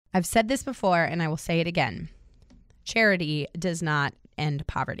I've said this before and I will say it again. Charity does not end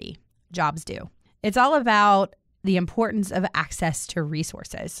poverty. Jobs do. It's all about the importance of access to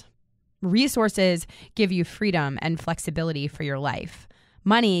resources. Resources give you freedom and flexibility for your life.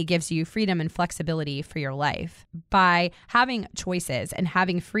 Money gives you freedom and flexibility for your life. By having choices and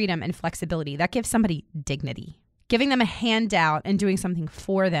having freedom and flexibility, that gives somebody dignity. Giving them a handout and doing something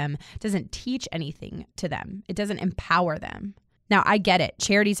for them doesn't teach anything to them. It doesn't empower them. Now, I get it.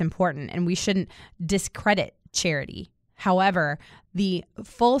 Charity is important and we shouldn't discredit charity. However, the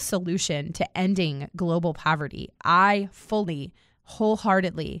full solution to ending global poverty, I fully,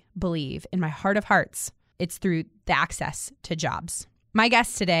 wholeheartedly believe in my heart of hearts, it's through the access to jobs. My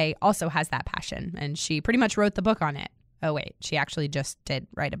guest today also has that passion, and she pretty much wrote the book on it. Oh, wait, she actually just did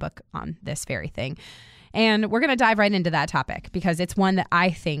write a book on this very thing. And we're going to dive right into that topic because it's one that I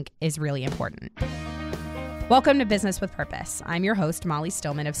think is really important. Welcome to Business with Purpose. I'm your host, Molly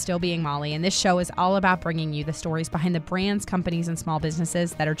Stillman of Still Being Molly, and this show is all about bringing you the stories behind the brands, companies, and small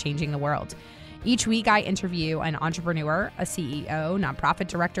businesses that are changing the world. Each week, I interview an entrepreneur, a CEO, nonprofit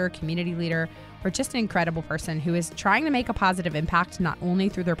director, community leader, or just an incredible person who is trying to make a positive impact not only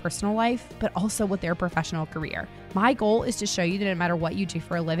through their personal life, but also with their professional career. My goal is to show you that no matter what you do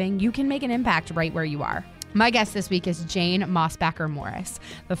for a living, you can make an impact right where you are. My guest this week is Jane Mosbacher Morris,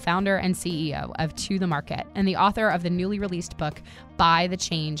 the founder and CEO of To The Market and the author of the newly released book, Buy the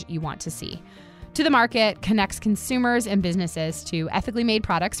Change You Want to See. To The Market connects consumers and businesses to ethically made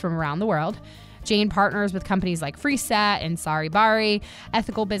products from around the world. Jane partners with companies like Freeset and Sari Bari,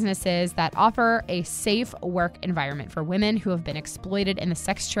 ethical businesses that offer a safe work environment for women who have been exploited in the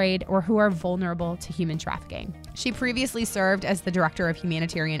sex trade or who are vulnerable to human trafficking. She previously served as the Director of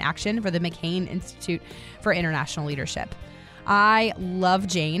Humanitarian Action for the McCain Institute for International Leadership. I love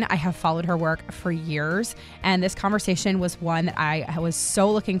Jane. I have followed her work for years, and this conversation was one that I was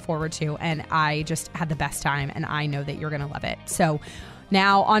so looking forward to, and I just had the best time, and I know that you're going to love it. So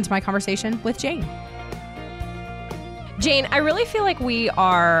now on to my conversation with Jane. Jane, I really feel like we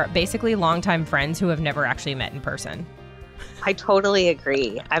are basically longtime friends who have never actually met in person. I totally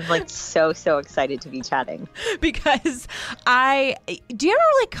agree. I'm like so excited to be chatting. Because do you ever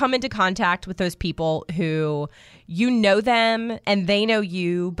like come into contact with those people who you know them and they know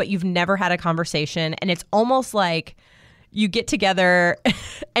you, but you've never had a conversation, and it's almost like you get together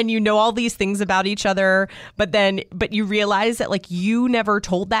and you know all these things about each other, but you realize that like you never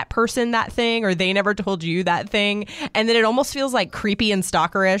told that person that thing or they never told you that thing. And then it almost feels like creepy and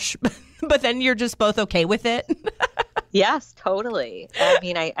stalkerish, but then you're just both okay with it. Yes, totally. I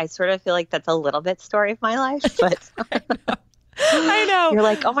mean, I sort of feel like that's a little bit story of my life, but I know. You're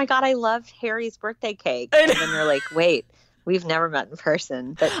like, oh my God, I love Harry's birthday cake. And then you're like, wait, we've never met in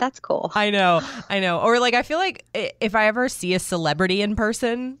person, but that's cool. I know. Or like, I feel like if I ever see a celebrity in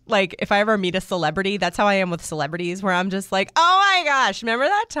person, like if I ever meet a celebrity, that's how I am with celebrities, where I'm just like, oh my gosh, remember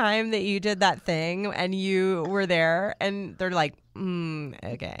that time that you did that thing and you were there? And they're like,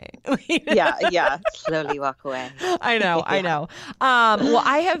 okay. Yeah. Slowly walk away. I know. Well,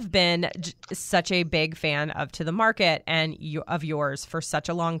 I have been such a big fan of To The Market and of yours for such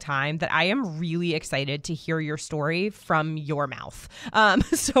a long time that I am really excited to hear your story from your mouth.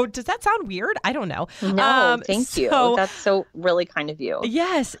 So does that sound weird? I don't know. No, thank you. That's so really kind of you.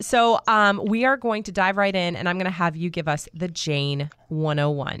 Yes. So we are going to dive right in, and I'm going to have you give us the Jane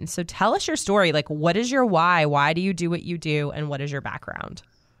 101. So tell us your story. Like, what is your why? Why do you do what you do? And what is your background?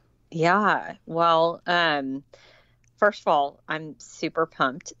 Yeah. Well, first of all, I'm super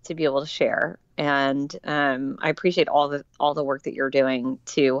pumped to be able to share. And I appreciate all the work that you're doing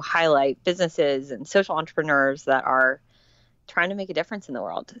to highlight businesses and social entrepreneurs that are trying to make a difference in the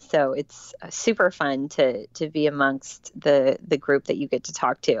world. So it's super fun to be amongst the group that you get to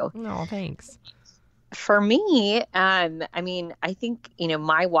talk to. Oh, thanks. For me, I mean, I think,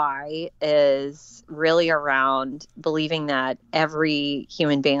 my why is really around believing that every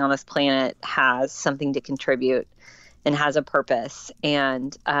human being on this planet has something to contribute and has a purpose.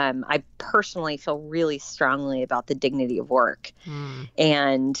 And I personally feel really strongly about the dignity of work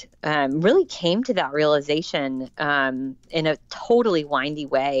and really came to that realization in a totally windy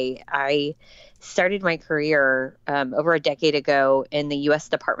way. I started my career over a decade ago in the U.S.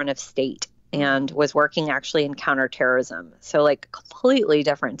 Department of State and was working actually in counterterrorism. So like completely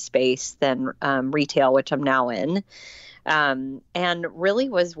different space than retail, which I'm now in. And really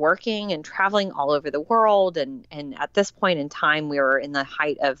was working and traveling all over the world. And at this point in time, we were in the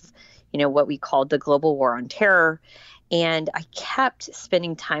height of, what we called the global war on terror. And I kept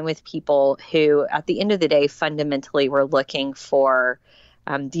spending time with people who, at the end of the day, fundamentally were looking for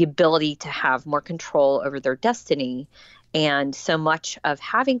the ability to have more control over their destiny And so much of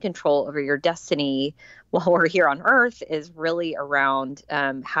having control over your destiny while we're here on earth is really around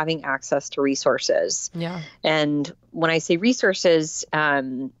having access to resources. Yeah. And when I say resources,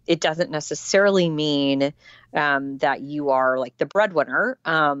 it doesn't necessarily mean that you are like the breadwinner,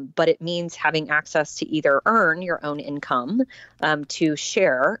 but it means having access to either earn your own income, to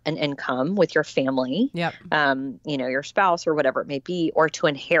share an income with your family, Yep. Your spouse or whatever it may be, or to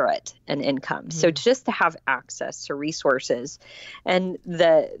inherit an income. So just to have access to resources. And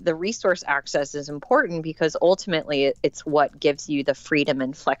the resource access is important because ultimately it's what gives you the freedom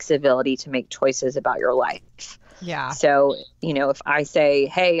and flexibility to make choices about your life. Yeah. So, if I say,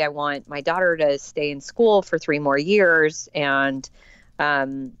 hey, I want my daughter to stay in school for 3 more years and,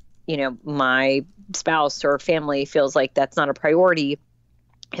 my spouse or family feels like that's not a priority,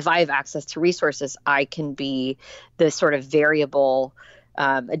 if I have access to resources, I can be the sort of variable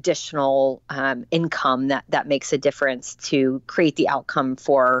additional income that makes a difference to create the outcome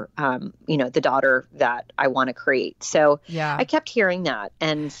for, the daughter that I want to create. So Yeah. I kept hearing that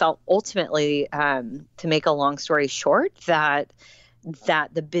and felt ultimately, to make a long story short, that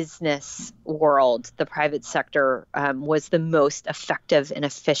the business world, the private sector, was the most effective and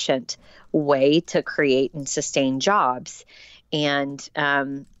efficient way to create and sustain jobs. And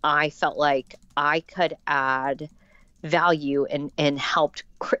I felt like I could add value and help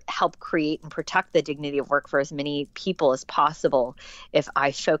create and protect the dignity of work for as many people as possible if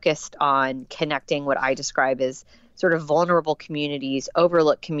I focused on connecting what I describe as sort of vulnerable communities,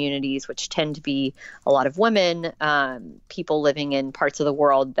 overlooked communities, which tend to be a lot of women, people living in parts of the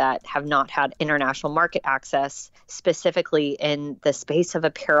world that have not had international market access, specifically in the space of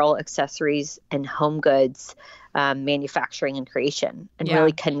apparel, accessories, and home goods, manufacturing and creation, and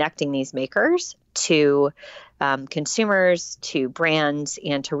really connecting these makers to consumers, to brands,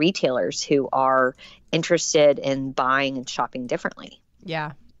 and to retailers who are interested in buying and shopping differently.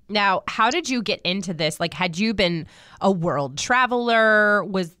 Yeah. Now, how did you get into this? Like, had you been a world traveler?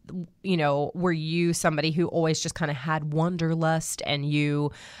 Were you somebody who always just kind of had wanderlust and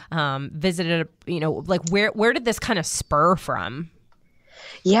you visited, where did this kind of spur from?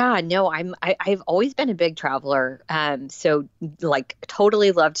 Yeah, no, I've always been a big traveler. So like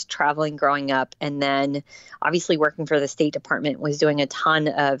totally loved traveling growing up. And then obviously working for the State Department was doing a ton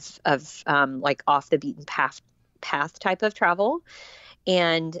of like off the beaten path type of travel.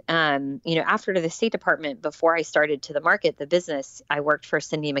 And, after the State Department, before I started to the market, the business, I worked for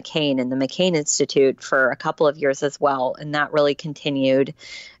Cindy McCain and the McCain Institute for a couple of years as well. And that really continued,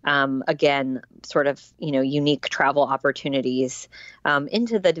 again, sort of, unique travel opportunities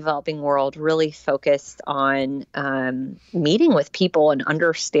into the developing world, really focused on meeting with people and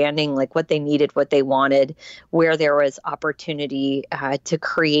understanding like what they needed, what they wanted, where there was opportunity to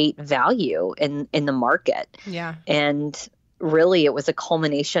create value in the market. Yeah. And really, it was a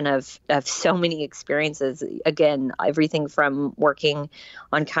culmination of so many experiences. Again, everything from working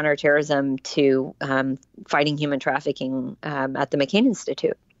on counterterrorism to fighting human trafficking at the McCain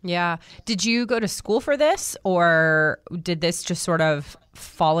Institute. Yeah. Did you go to school for this, or did this just sort of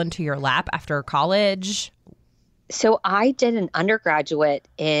fall into your lap after college? So I did an undergraduate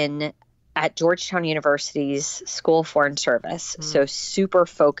at Georgetown University's School of Foreign Service. So super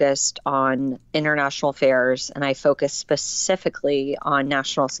focused on international affairs. And I focused specifically on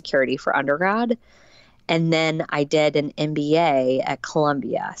national security for undergrad. And then I did an MBA at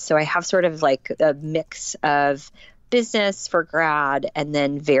Columbia. So I have sort of like a mix of business for grad and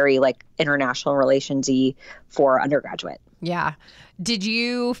then very like international relations-y for undergraduate. Yeah. Do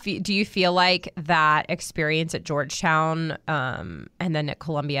you feel like that experience at Georgetown and then at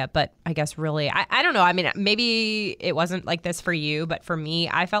Columbia, but I guess really, I don't know. I mean, maybe it wasn't like this for you, but for me,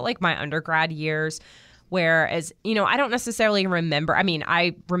 I felt like my undergrad years, whereas, I don't necessarily remember. I mean,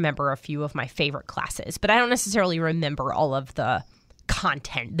 I remember a few of my favorite classes, but I don't necessarily remember all of the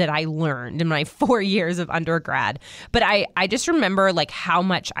content that I learned in my 4 years of undergrad. But I just remember like how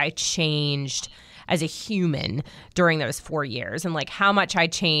much I changed as a human during those 4 years, and like how much I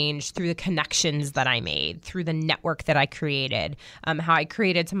changed through the connections that I made, through the network that I created, how I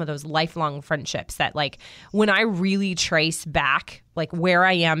created some of those lifelong friendships that like when I really trace back like where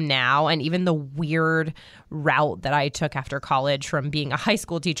I am now, and even the weird route that I took after college from being a high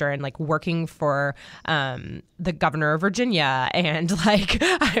school teacher and like working for the governor of Virginia, and like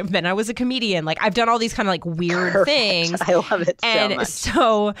then I was a comedian. Like I've done all these kind of like weird things. I love it so much.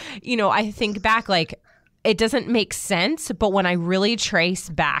 So, I think back like it doesn't make sense, but when I really trace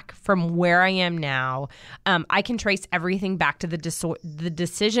back from where I am now, I can trace everything back to the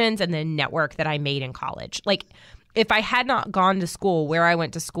decisions and the network that I made in college. Like if I had not gone to school where I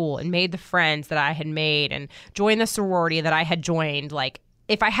went to school and made the friends that I had made and joined the sorority that I had joined, like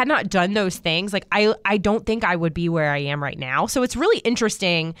if I had not done those things, like I don't think I would be where I am right now. So it's really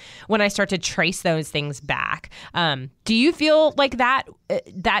interesting when I start to trace those things back. Do you feel like that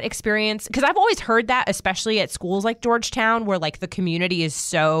experience? Because I've always heard that, especially at schools like Georgetown, where like the community is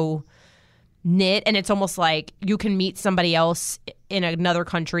so knit, and it's almost like you can meet somebody else in another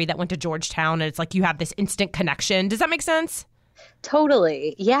country that went to Georgetown, and it's like you have this instant connection. Does that make sense?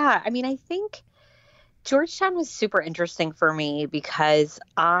 Totally. Yeah. I mean, I think Georgetown was super interesting for me because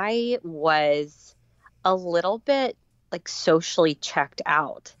I was a little bit like socially checked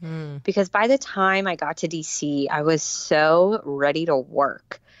out because by the time I got to DC, I was so ready to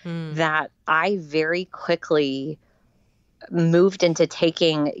work that I very quickly moved into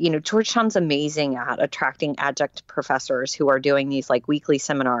taking, Georgetown's amazing at attracting adjunct professors who are doing these like weekly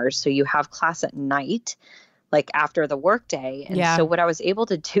seminars. So you have class at night, like after the workday. And so what I was able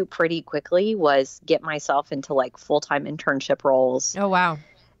to do pretty quickly was get myself into like full-time internship roles. Oh, wow.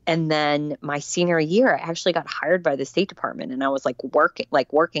 And then my senior year, I actually got hired by the State Department, and I was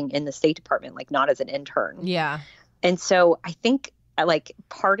working in the State Department, like not as an intern. Yeah. And so I think like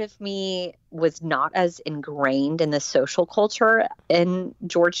part of me was not as ingrained in the social culture in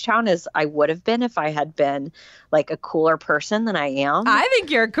Georgetown as I would have been if I had been like a cooler person than I am. I think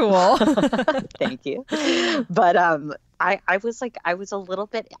you're cool. Thank you. But I was a little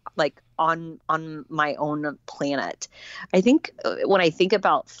bit like on my own planet. I think when I think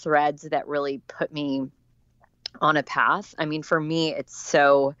about threads that really put me on a path, I mean, for me, it's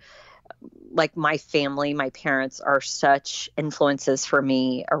so like my family, my parents are such influences for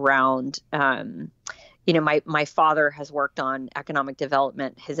me around, my father has worked on economic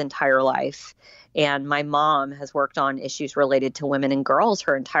development his entire life. And my mom has worked on issues related to women and girls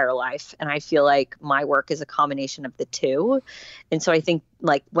her entire life. And I feel like my work is a combination of the two. And so I think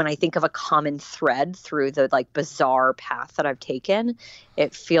like when I think of a common thread through the like bizarre path that I've taken,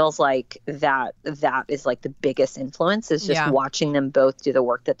 it feels like that is like the biggest influence is just watching them both do the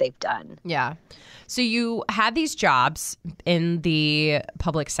work that they've done. Yeah. So you had these jobs in the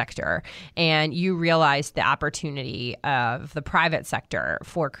public sector, and you realized the opportunity of the private sector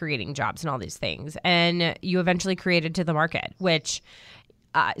for creating jobs and all these things. And you eventually created To the Market, which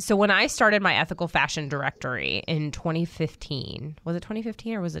so when I started my ethical fashion directory in 2015, was it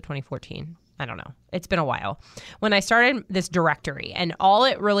 2015 or was it 2014? I don't know. It's been a while. When I started this directory, and all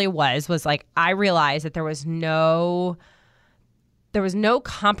it really was like I realized that there was no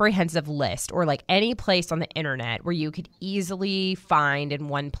comprehensive list or like any place on the internet where you could easily find in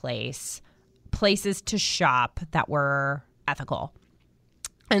one place places to shop that were ethical.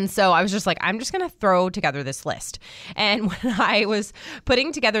 And so I was just like, I'm just going to throw together this list. And when I was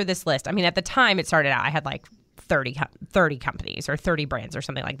putting together this list, I mean, at the time it started out, I had like 30 companies or 30 brands or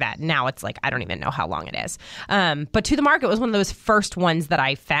something like that. Now it's like, I don't even know how long it is. But To the Market was one of those first ones that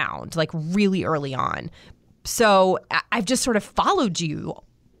I found like really early on. So I've just sort of followed you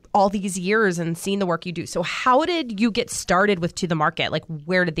all these years and seen the work you do. So how did you get started with To the Market? Like,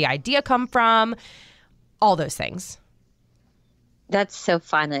 where did the idea come from? All those things. That's so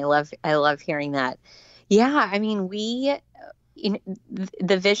fun. I love hearing that. Yeah. I mean,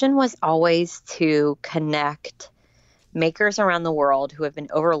 the vision was always to connect makers around the world who have been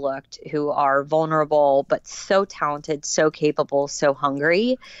overlooked, who are vulnerable, but so talented, so capable, so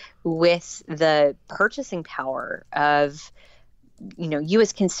hungry, with the purchasing power of,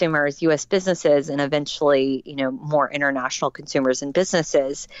 U.S. consumers, U.S. businesses, and eventually, more international consumers and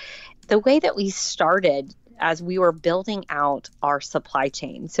businesses. The way that we started as we were building out our supply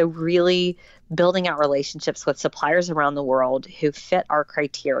chain, so really building out relationships with suppliers around the world who fit our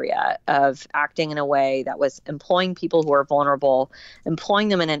criteria of acting in a way that was employing people who are vulnerable, employing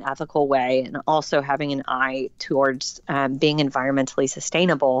them in an ethical way, and also having an eye towards being environmentally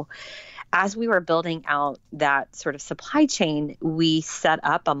sustainable. As we were building out that sort of supply chain, we set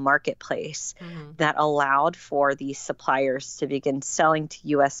up a marketplace that allowed for these suppliers to begin selling to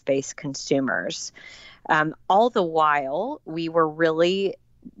U.S.-based consumers. All the while, we were really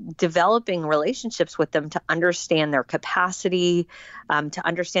developing relationships with them to understand their capacity, to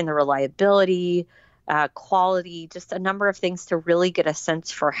understand the reliability, quality, just a number of things to really get a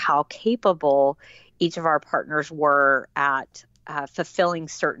sense for how capable each of our partners were at fulfilling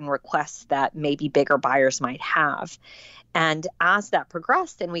certain requests that maybe bigger buyers might have. And as that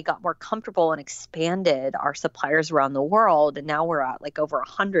progressed and we got more comfortable and expanded our suppliers around the world, and now we're at like over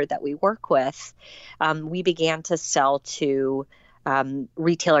 100 that we work with, we began to sell to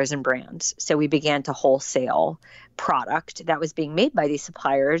retailers and brands. So we began to wholesale product that was being made by these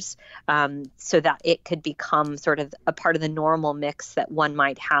suppliers, so that it could become sort of a part of the normal mix that one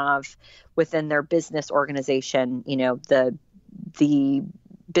might have within their business organization. The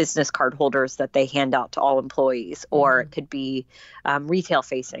business card holders that they hand out to all employees, or it could be retail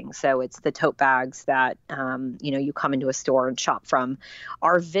facing. So it's the tote bags that, you come into a store and shop from.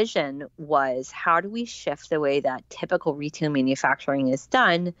 Our vision was, how do we shift the way that typical retail manufacturing is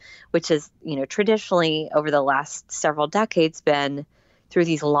done, which is, traditionally over the last several decades been through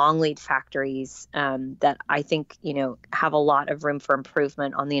these long lead factories that I think, have a lot of room for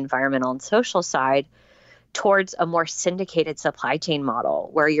improvement on the environmental and social side, towards a more syndicated supply chain model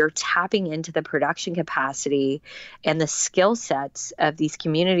where you're tapping into the production capacity and the skill sets of these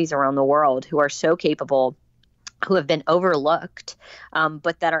communities around the world who are so capable, who have been overlooked,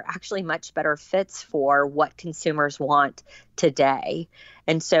 but that are actually much better fits for what consumers want today.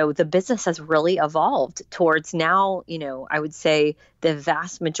 And so the business has really evolved towards now, I would say the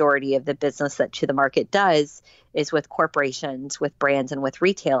vast majority of the business that To The Market does is with corporations, with brands, and with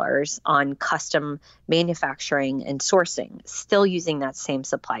retailers on custom manufacturing and sourcing, still using that same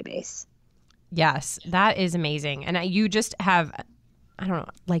supply base. Yes, that is amazing. And you just have, I don't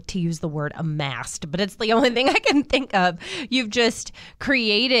like to use the word amassed, but it's the only thing I can think of. You've just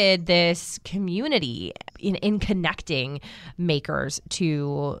created this community in connecting makers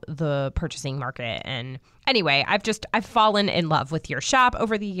to the purchasing market. And anyway, I've fallen in love with your shop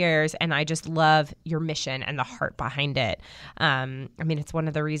over the years, and I just love your mission and the heart behind it. It's one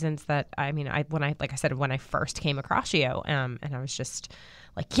of the reasons that, when I first came across you, and I was just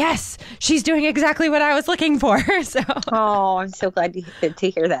like, yes, she's doing exactly what I was looking for. So, oh, I'm so glad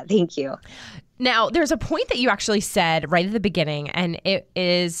to hear that. Thank you. Now, there's a point that you actually said right at the beginning, and it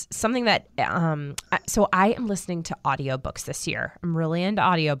is something that, so I am listening to audiobooks this year. I'm really into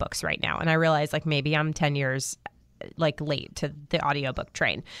audiobooks right now. And I realize maybe I'm 10 years late to the audiobook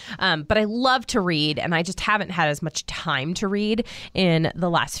train. But I love to read, and I just haven't had as much time to read in the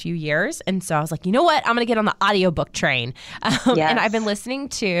last few years. And so I was like, you know what? I'm going to get on the audiobook train. Yes. And I've been listening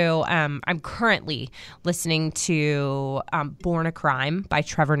to, I'm currently listening to Born a Crime by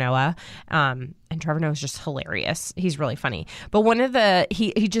Trevor Noah. And Trevor Noah is just hilarious. He's really funny. But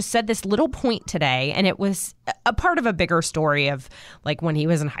he just said this little point today, and it was a part of a bigger story of when he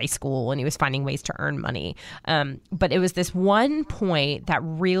was in high school and he was finding ways to earn money. But it was this one point that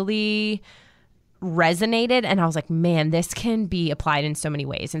really resonated, and I was like, man, this can be applied in so many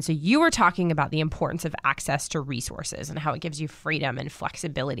ways. And so you were talking about the importance of access to resources and how it gives you freedom and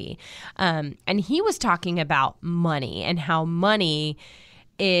flexibility. And he was talking about money and how money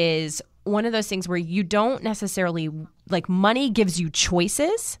is one of those things where you don't necessarily, money gives you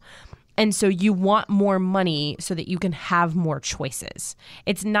choices. And so you want more money so that you can have more choices.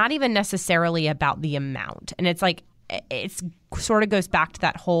 It's not even necessarily about the amount. And it's sort of goes back to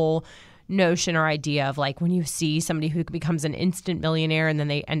that whole notion or idea of when you see somebody who becomes an instant millionaire and then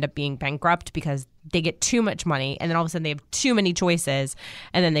they end up being bankrupt because they get too much money, and then all of a sudden they have too many choices,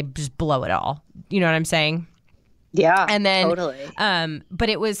 and then they just blow it all. You know what I'm saying? Yeah, and then totally. But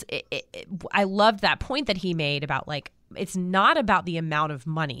it was, I loved that point that he made about it's not about the amount of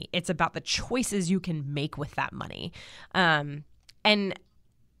money. It's about the choices you can make with that money. And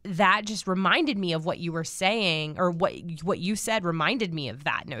that just reminded me of what you were saying, or what you said reminded me of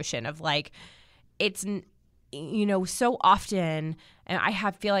that notion of it's, so often,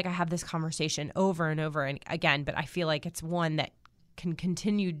 and feel like I have this conversation over and over and again, but I feel like it's one that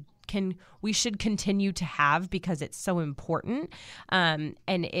we should continue to have because it's so important. And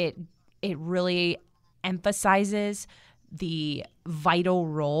it really emphasizes the vital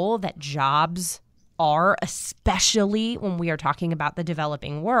role that jobs are, especially when we are talking about the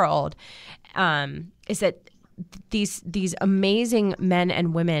developing world, is that these amazing men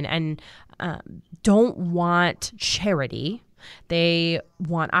and women and don't want charity. They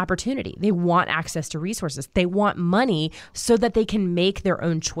want opportunity. They want access to resources. They want money so that they can make their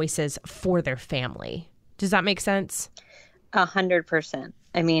own choices for their family. Does that make sense? 100%.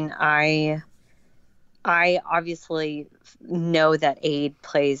 I obviously know that aid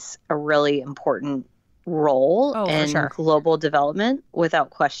plays a really important role in global development,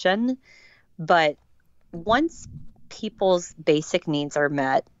 without question. But once people's basic needs are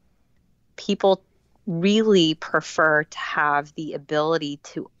met, people really prefer to have the ability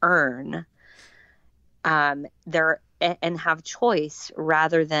to earn and have choice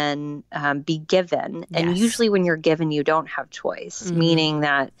rather than be given. Yes. And usually when you're given, you don't have choice, meaning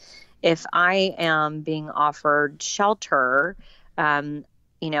that if I am being offered shelter,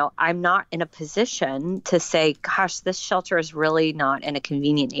 I'm not in a position to say, gosh, this shelter is really not in a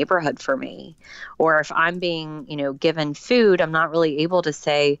convenient neighborhood for me. Or if I'm being, given food, I'm not really able to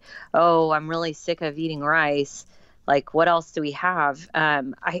say, oh, I'm really sick of eating rice. Like, what else do we have?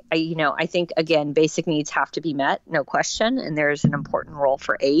 I think, again, basic needs have to be met, no question. And there's an important role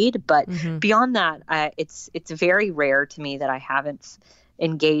for aid. But beyond that, it's very rare to me that I haven't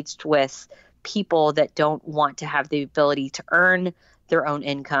engaged with people that don't want to have the ability to earn their own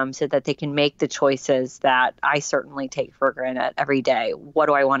income so that they can make the choices that I certainly take for granted every day. What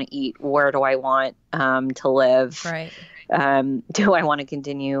do I want to eat? Where do I want to live? Right. Do I want to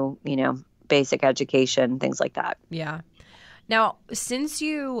continue, basic education, things like that? Yeah. Now, since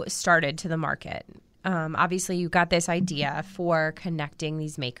you started to the market, obviously you got this idea for connecting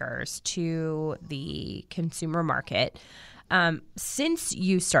these makers to the consumer market. Since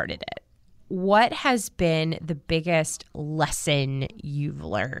you started it, what has been the biggest lesson you've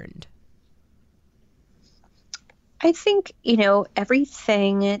learned? I think,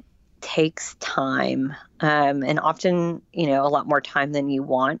 everything takes time, and often, a lot more time than you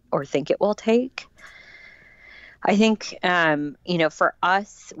want or think it will take. I think, for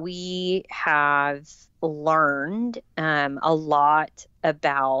us, we have learned a lot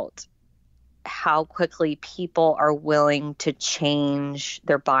about how quickly people are willing to change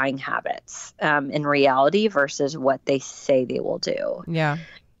their buying habits in reality versus what they say they will do. Yeah.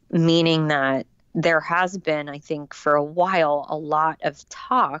 Meaning that there has been, I think, for a while, a lot of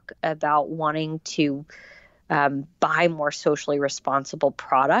talk about wanting to buy more socially responsible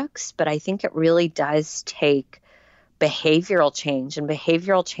products. But I think it really does take behavioral change, and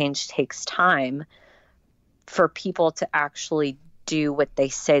behavioral change takes time for people to actually do what they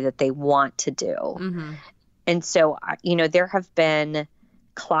say that they want to do. Mm-hmm. And so, there have been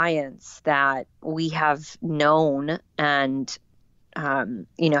clients that we have known and,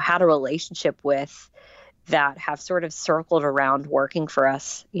 had a relationship with that have sort of circled around working for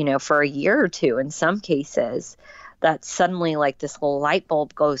us, for a year or two in some cases, that suddenly like this little light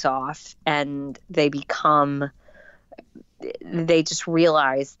bulb goes off and they just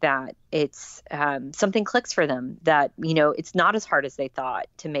realize that it's something clicks for them, that, it's not as hard as they thought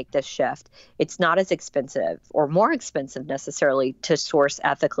to make this shift. It's not as expensive or more expensive necessarily to source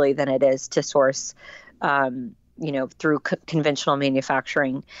ethically than it is to source, through conventional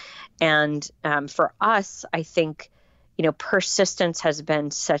manufacturing. And for us, I think, persistence has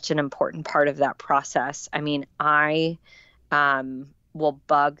been such an important part of that process. I mean, I will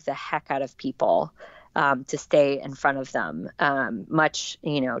bug the heck out of people to stay in front of them, much,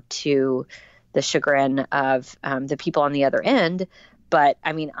 to the chagrin of the people on the other end. But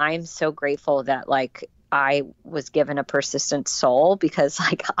I mean, I'm so grateful that I was given a persistent soul, because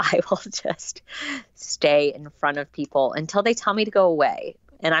I will just stay in front of people until they tell me to go away.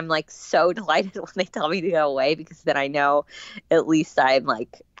 And I'm so delighted when they tell me to go away, because then I know at least I'm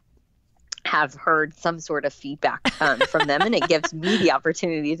have heard some sort of feedback from them, and it gives me the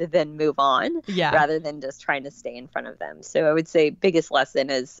opportunity to then move on rather than just trying to stay in front of them. So I would say biggest lesson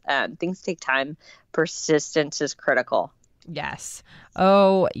is things take time. Persistence is critical. Yes.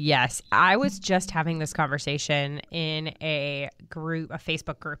 Oh, yes. I was just having this conversation in a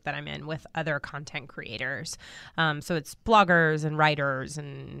Facebook group that I'm in with other content creators. So it's bloggers and writers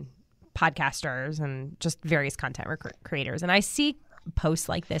and podcasters and just various content creators. And I see posts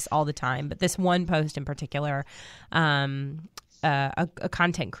like this all the time, but this one post in particular, a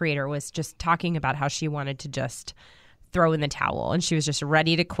content creator was just talking about how she wanted to just throw in the towel, and she was just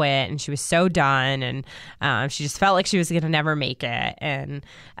ready to quit, and she was so done, and she just felt like she was going to never make it. And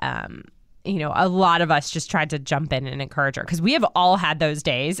a lot of us just tried to jump in and encourage her, because we have all had those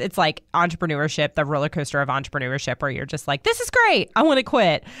days. It's like entrepreneurship, the roller coaster of entrepreneurship, where you're just like, this is great, I want to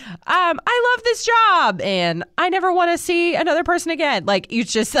quit. I love this job, and I never want to see another person again. You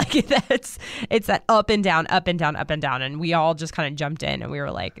just it's that up and down, up and down, up and down. And we all just kind of jumped in, and we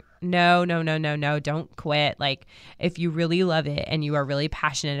were like, no, don't quit. If you really love it and you are really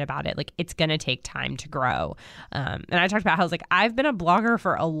passionate about it, it's going to take time to grow. And I talked about how I've been a blogger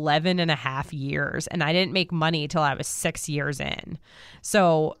for 11 and a half years, and I didn't make money till I was 6 years in.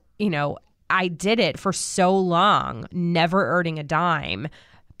 So, I did it for so long, never earning a dime,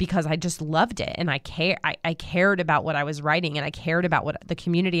 because I just loved it. And I cared about what I was writing, and I cared about what the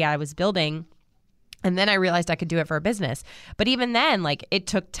community I was building. And then I realized I could do it for a business. But even then, it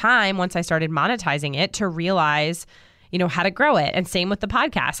took time once I started monetizing it to realize, how to grow it. And same with the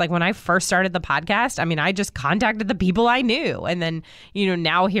podcast. When I first started the podcast, I mean, I just contacted the people I knew. And then,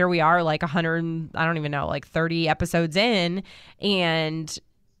 now here we are 100, I don't even know, 30 episodes in. And,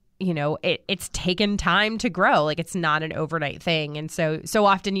 it's taken time to grow. Like, it's not an overnight thing. And so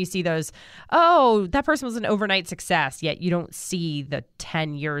often you see those, oh, that person was an overnight success, yet you don't see the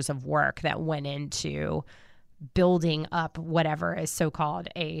 10 years of work that went into building up whatever is so-called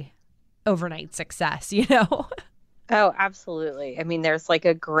a overnight success, Oh, absolutely. I mean, there's like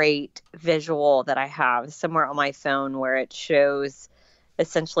a great visual that I have somewhere on my phone where it shows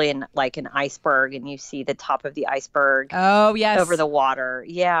essentially an iceberg, and you see the top of the iceberg Oh, yes. over the water.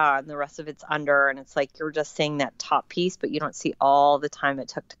 Yeah. And the rest of it's under. And it's like you're just seeing that top piece, but you don't see all the time it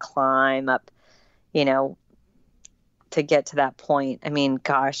took to climb up, to get to that point. I mean,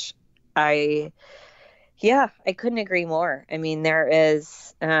 gosh, I couldn't agree more. I mean, there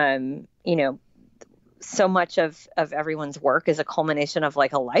is, so much of everyone's work is a culmination of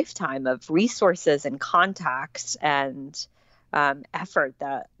like a lifetime of resources and contacts and effort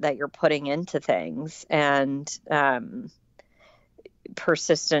that you're putting into things, and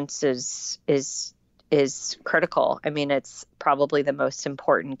persistence is critical. I mean, it's probably the most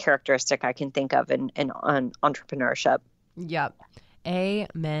important characteristic I can think of in entrepreneurship. Yep.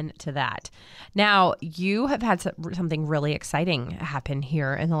 Amen to that. Now, you have had something really exciting happen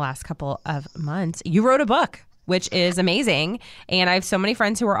here in the last couple of months. You wrote a book, which is amazing. And I have so many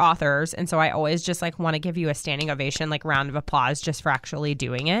friends who are authors. And so I always just want to give you a standing ovation, round of applause just for actually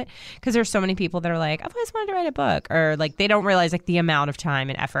doing it. Because there's so many people that are like, I've always wanted to write a book, or they don't realize the amount of time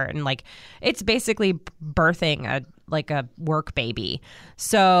and effort. And it's basically birthing a work baby.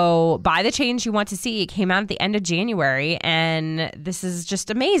 So Buy the Change You Want to See came out at the end of January, and this is just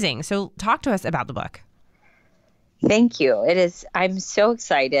amazing. So talk to us about the book. Thank you. It is. I'm so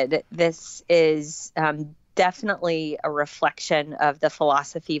excited. This is definitely a reflection of the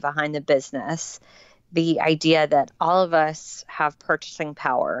philosophy behind the business. The idea that all of us have purchasing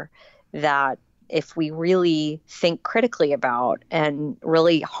power, that if we really think critically about and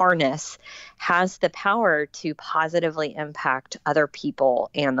really harness, has the power to positively impact other people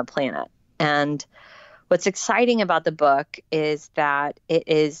and the planet. And what's exciting about the book is that it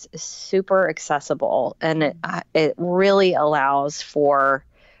is super accessible, and it really allows for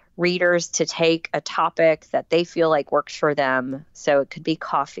readers to take a topic that they feel like works for them. So it could be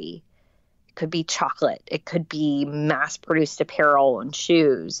coffee, it could be chocolate, it could be mass-produced apparel and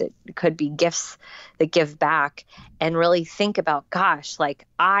shoes, it could be gifts that give back, and really think about, gosh,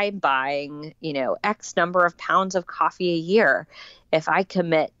 I'm buying, X number of pounds of coffee a year. If I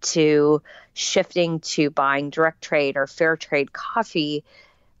commit to shifting to buying direct trade or fair trade coffee,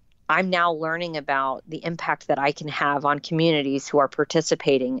 I'm now learning about the impact that I can have on communities who are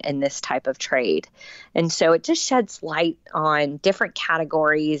participating in this type of trade. And so it just sheds light on different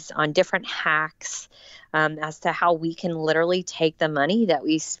categories, on different hacks, as to how we can literally take the money that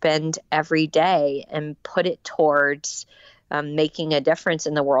we spend every day and put it towards making a difference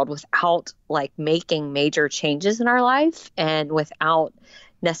in the world without making major changes in our life, and without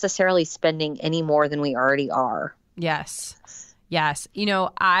necessarily spending any more than we already are. Yes. Yes.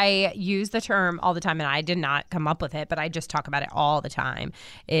 I use the term all the time, and I did not come up with it, but I just talk about it all the time,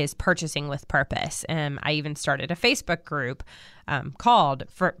 is purchasing with purpose. I even started a Facebook group called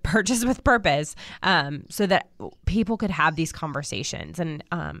for Purchase with Purpose, so that people could have these conversations. And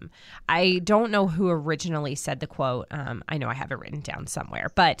I don't know who originally said the quote. I know I have it written down somewhere,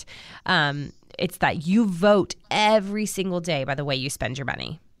 but it's that you vote every single day by the way you spend your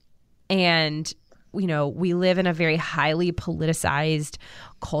money. And we live in a very highly politicized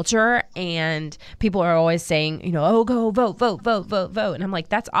culture, and people are always saying, oh, go vote, vote, vote, vote, vote. And I'm like,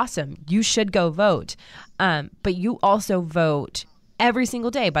 that's awesome. You should go vote. But you also vote every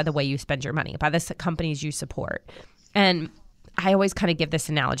single day by the way you spend your money, by the companies you support. And I always kind of give this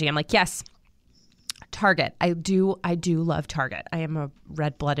analogy. I'm like, yes, Target. I do love Target. I am a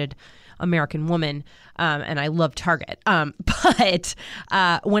red-blooded American woman, and I love Target. But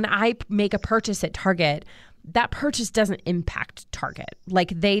when I make a purchase at Target, that purchase doesn't impact Target.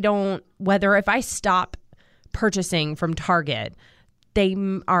 They don't, whether if I stop purchasing from Target, they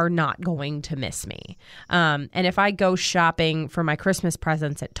are not going to miss me. And if I go shopping for my Christmas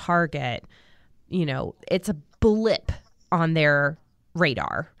presents at Target, it's a blip on their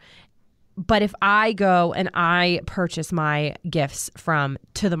radar. But if I go and I purchase my gifts from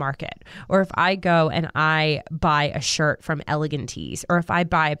To The Market, or if I go and I buy a shirt from Elegant Tees, or if I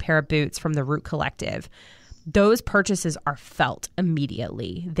buy a pair of boots from the Root Collective, those purchases are felt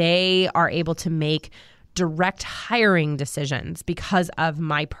immediately. They are able to make direct hiring decisions because of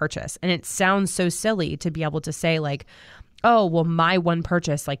my purchase. And it sounds so silly to be able to say oh, well, my one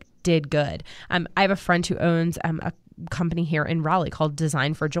purchase did good. I have a friend who owns a company here in Raleigh called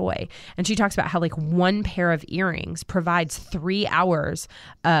Design for Joy. And she talks about how like one pair of earrings provides 3 hours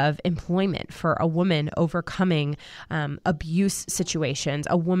of employment for a woman overcoming abuse situations,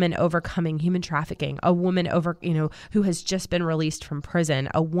 a woman overcoming human trafficking, a woman who has just been released from prison,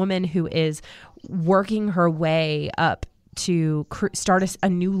 a woman who is working her way up to start a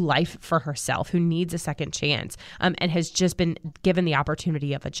new life for herself, who needs a second chance, and has just been given the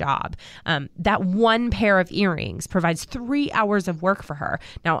opportunity of a job. That one pair of earrings provides 3 hours of work for her.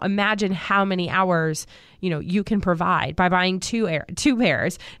 Now imagine how many hours you can provide by buying two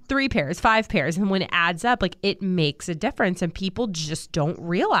pairs, 3 pairs, 5 pairs, and when it adds up, like, it makes a difference, and people just don't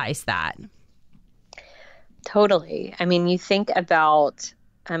realize that. Totally. I mean, you think about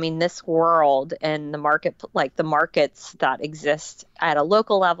this world and the market, like the markets that exist at a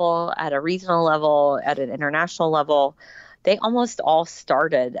local level, at a regional level, at an international level, they almost all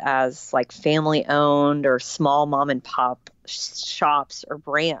started as like family owned or small mom and pop shops or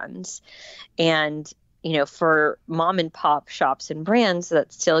brands. And, for mom and pop shops and brands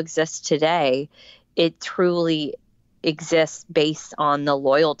that still exist today, it truly exists based on the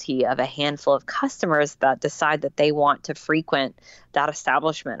loyalty of a handful of customers that decide that they want to frequent that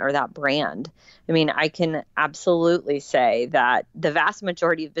establishment or that brand. I mean, I can absolutely say that the vast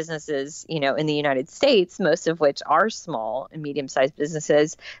majority of businesses, in the United States, most of which are small and medium-sized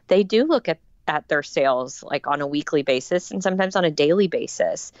businesses, they do look at their sales like on a weekly basis and sometimes on a daily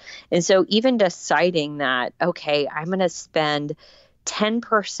basis. And so even deciding that, okay, I'm going to spend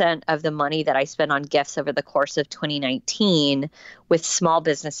 10% of the money that I spent on gifts over the course of 2019 with small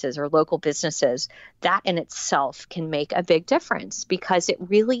businesses or local businesses, that in itself can make a big difference, because it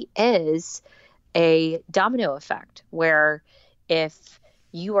really is a domino effect where if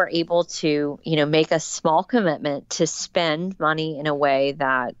you are able to, make a small commitment to spend money in a way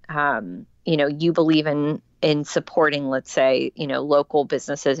that, you believe in supporting, let's say, local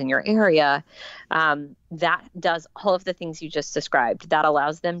businesses in your area, that does all of the things you just described. That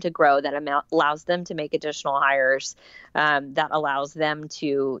allows them to grow, that allows them to make additional hires, that allows them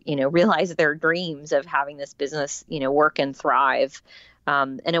to, realize their dreams of having this business, work and thrive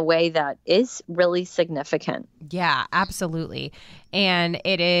in a way that is really significant. Yeah, absolutely. And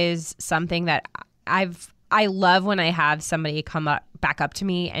it is something that I love when I have somebody back up to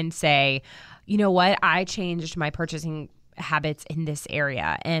me and say, you know what, I changed my purchasing habits in this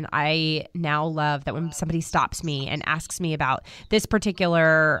area. And I now love that when somebody stops me and asks me about this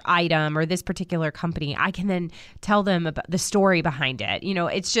particular item or this particular company, I can then tell them about the story behind it.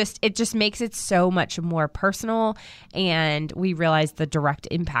 It just makes it so much more personal, and we realize the direct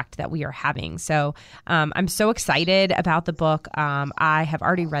impact that we are having. So I'm so excited about the book. I have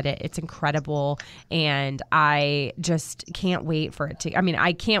already read it. It's incredible. And I just can't wait for it to,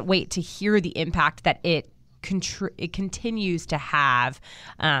 I can't wait to hear the impact that it continues to have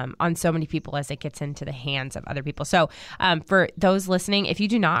on so many people as it gets into the hands of other people. So for those listening, if you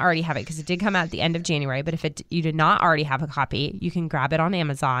do not already have it, because it did come out at the end of January, but if you did not already have a copy, you can grab it on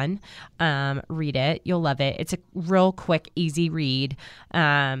Amazon, read it. You'll love it. It's a real quick, easy read.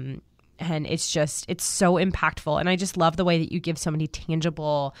 And it's so impactful. And I just love the way that you give so many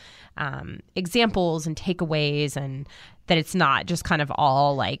tangible examples and takeaways, and that it's not just kind of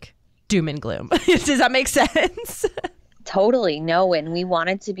all like doom and gloom. Does that make sense? Totally. No. And we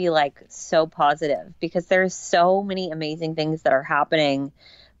wanted to be like so positive, because there's so many amazing things that are happening,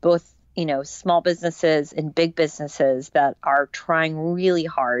 both, small businesses and big businesses that are trying really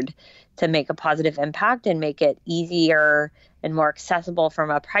hard to make a positive impact and make it easier and more accessible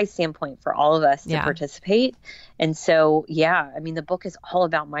from a price standpoint for all of us to participate. And so, the book is all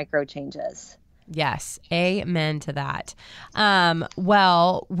about micro changes. Yes. Amen to that.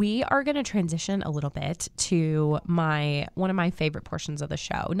 Well, we are going to transition a little bit to one of my favorite portions of the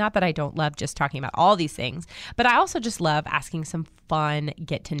show. Not that I don't love just talking about all these things, but I also just love asking some fun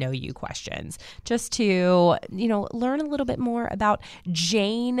get to know you questions, just to, learn a little bit more about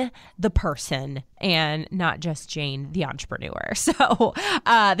Jane, the person, and not just Jane, the entrepreneur. So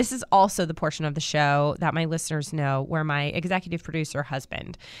this is also the portion of the show that my listeners know where my executive producer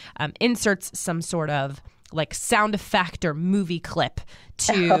husband inserts some sort of like sound effect or movie clip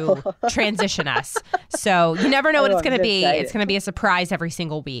to transition us. So you never know what it's going to be. It's going to be a surprise every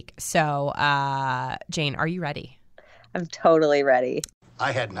single week. So Jane, are you ready? I'm totally ready.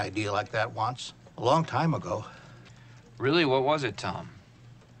 I had an idea like that once, a long time ago. Really? What was it, Tom?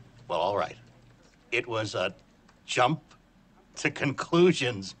 Well, all right. It was a jump to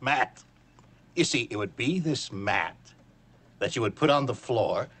conclusions mat. You see, it would be this mat that you would put on the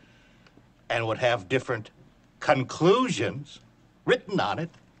floor and would have different conclusions written on it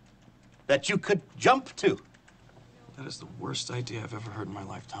that you could jump to. That is the worst idea I've ever heard in my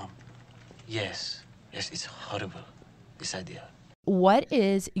life, Tom. Yes, it's horrible, this idea. What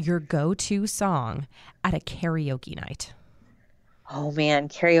is your go-to song at a karaoke night? Oh man,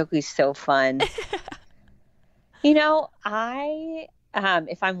 karaoke is so fun. If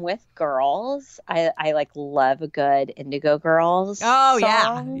I'm with girls, I like love a good Indigo Girls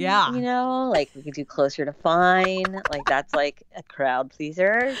song. Yeah. Like we could do Closer to Fine. Like that's like a crowd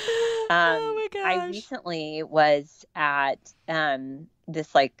pleaser. Oh my gosh. I recently was at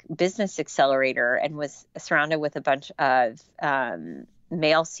this like business accelerator and was surrounded with a bunch of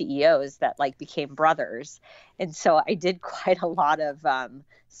male CEOs that like became brothers. And so I did quite a lot of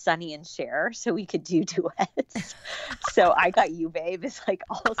Sonny and Cher so we could do duets. So I Got You Babe is like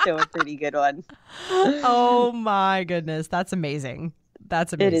also a pretty good one. Oh my goodness. That's amazing.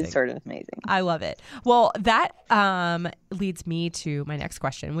 That's amazing. It is sort of amazing. I love it. Well, that leads me to my next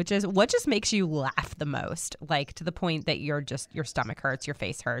question, which is what just makes you laugh the most? Like to the point that your stomach hurts, your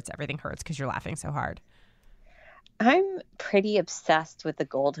face hurts, everything hurts because you're laughing so hard. I'm pretty obsessed with the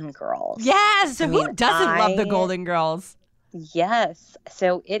Golden Girls. Yes. Who doesn't love the Golden Girls? Yes.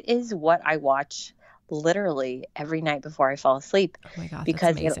 So it is what I watch literally every night before I fall asleep. Oh my God,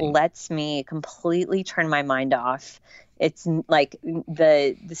 because it lets me completely turn my mind off. It's like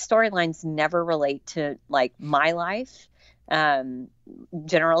the storylines never relate to like my life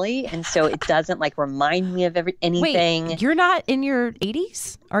generally, and so it doesn't like remind me of anything. Wait, you're not in your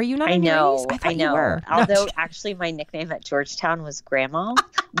 80s? Are you not in your 80s? I thought you were. Although actually my nickname at Georgetown was Grandma,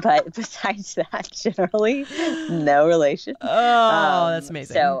 but besides that, generally no relation. Oh, that's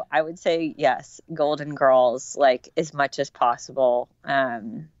amazing. So I would say yes, Golden Girls, like as much as possible.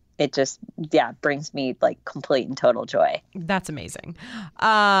 It just, brings me like complete and total joy. That's amazing.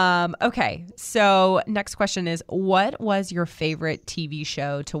 Okay. So next question is, what was your favorite TV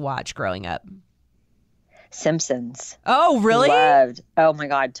show to watch growing up? Simpsons. Oh, really? Loved. Oh my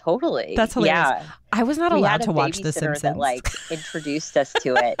God, totally. That's hilarious. Yeah. I was not allowed to watch The Simpsons. That like introduced us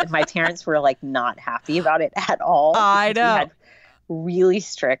to it. My parents were like not happy about it at all. I know. We had really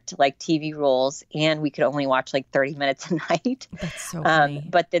strict like TV rules, and we could only watch like 30 minutes a night. That's so funny.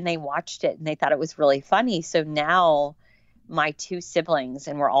 But then they watched it and they thought it was really funny. So now my two siblings,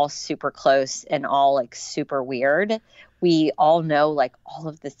 and we're all super close and all like super weird, we all know like all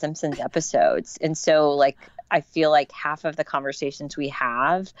of the Simpsons episodes. And so like I feel like half of the conversations we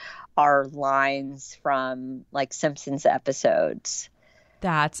have are lines from like Simpsons episodes.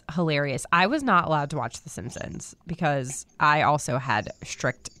 That's hilarious. I was not allowed to watch The Simpsons because I also had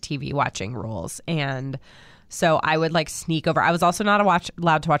strict TV watching rules. And so I would like sneak over. I was also not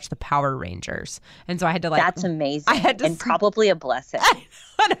allowed to watch the Power Rangers. And so I had to like... That's amazing. And probably a blessing.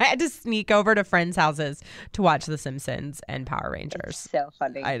 I had to sneak over to friends' houses to watch The Simpsons and Power Rangers. It's so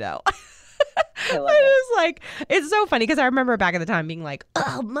funny. I know. I love it. Like, it's so funny because I remember back at the time being like,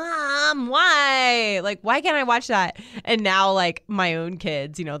 oh, Mom, why? Like, why can't I watch that? And now, like, my own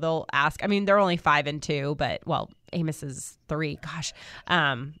kids, you know, they'll ask. I mean, they're only 5 and 2, but, well, Amos is 3. Gosh.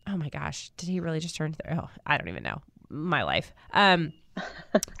 Oh, my gosh. Did he really just turn 3? Oh, I don't even know. My life.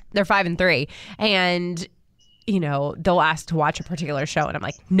 They're 5 and 3. And, you know, they'll ask to watch a particular show. And I'm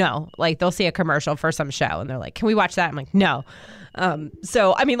like, no. Like, they'll see a commercial for some show. And they're like, can we watch that? I'm like, no.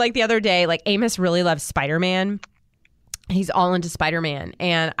 So, I mean, like the other day, like Amos really loves Spider-Man. He's all into Spider-Man.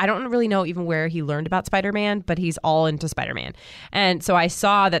 And I don't really know even where he learned about Spider-Man, but he's all into Spider-Man. And so I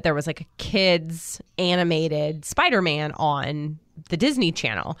saw that there was like a kids animated Spider-Man on the Disney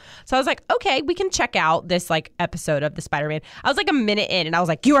Channel. So I was like, okay, we can check out this like episode of the Spider-Man. I was like a minute in and I was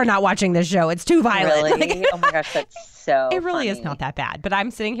like, you are not watching this show. It's too violent. Really? Like, oh my gosh, that's so It really funny. is not that bad. But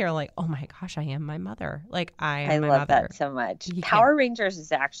I'm sitting here like, oh my gosh, I am my mother. Like I am my love mother. that so much. You Power Rangers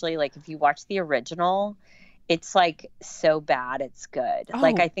is actually like, if you watch the original, it's like so bad it's good.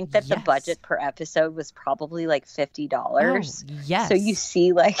 Like I think that the budget per episode was probably like $50. Oh, yes. So you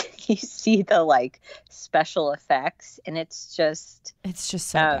see the like special effects, and it's just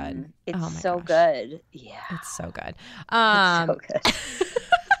so good. It's so good. Yeah. It's so good. It's so good.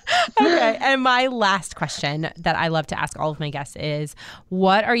 Okay. And my last question that I love to ask all of my guests is,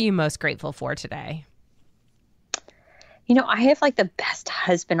 what are you most grateful for today? You know, I have like the best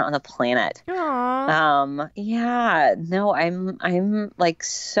husband on the planet. Aww. Yeah, no, I'm like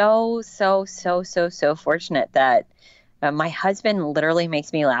so fortunate that my husband literally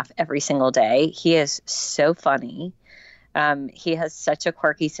makes me laugh every single day. He is so funny. He has such a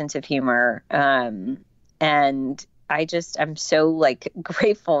quirky sense of humor. And I'm so like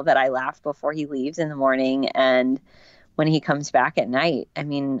grateful that I laugh before he leaves in the morning and when he comes back at night. I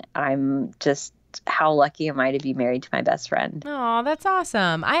mean, I'm just how lucky am I to be married to my best friend. Oh, that's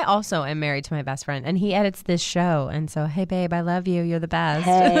awesome. I also am married to my best friend, and he edits this show. And so, hey, babe, I love you. You're the best.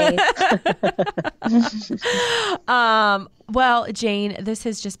 Hey. Well, Jane, this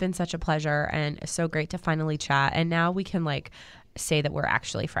has just been such a pleasure and so great to finally chat. And now we can say that we're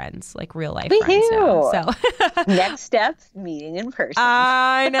actually friends, like real life friends now. So next step, meeting in person.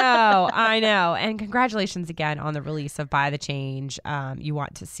 I know. And congratulations again on the release of Buy the Change. You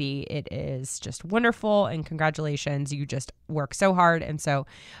want to see it is just wonderful, and congratulations. You just work so hard, and so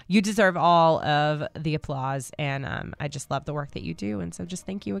you deserve all of the applause. And I just love the work that you do, and so just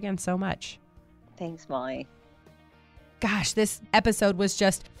thank you again so much. Thanks, Molly. Gosh, this episode was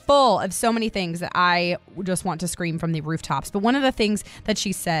just full of so many things that I just want to scream from the rooftops. But one of the things that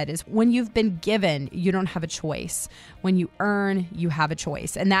she said is, when you've been given, you don't have a choice. When you earn, you have a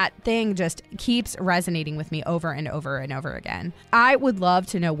choice. And that thing just keeps resonating with me over and over and over again. I would love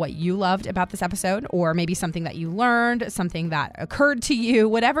to know what you loved about this episode, or maybe something that you learned, something that occurred to you,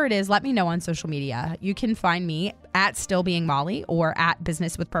 whatever it is, let me know on social media. You can find me at Still Being Molly or at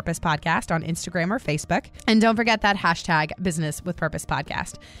Business with Purpose Podcast on Instagram or Facebook. And don't forget that hashtag Business with Purpose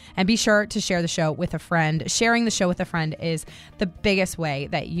Podcast. And be sure to share the show with a friend. Sharing the show with a friend is the biggest way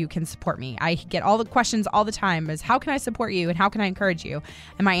that you can support me. I get all the questions all the time is, how can I support you and how can I encourage you?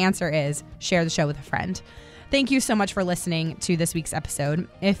 And my answer is, share the show with a friend. Thank you so much for listening to this week's episode.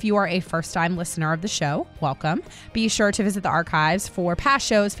 If you are a first-time listener of the show, welcome. Be sure to visit the archives for past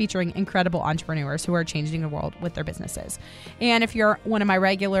shows featuring incredible entrepreneurs who are changing the world with their businesses. And if you're one of my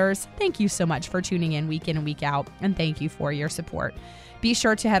regulars, thank you so much for tuning in and week out, and thank you for your support. Be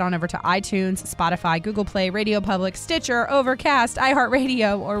sure to head on over to iTunes, Spotify, Google Play, Radio Public, Stitcher, Overcast,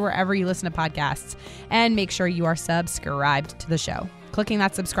 iHeartRadio, or wherever you listen to podcasts, and make sure you are subscribed to the show. Clicking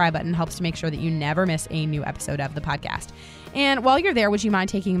that subscribe button helps to make sure that you never miss a new episode of the podcast. And while you're there, would you mind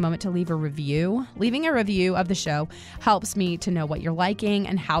taking a moment to leave a review? Leaving a review of the show helps me to know what you're liking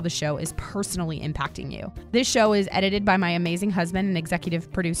and how the show is personally impacting you. This show is edited by my amazing husband and executive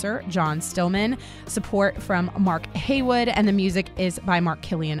producer, John Stillman. Support from Mark Haywood, and the music is by Mark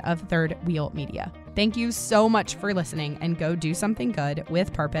Killian of Third Wheel Media. Thank you so much for listening, and go do something good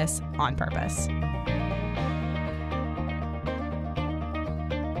with purpose on purpose.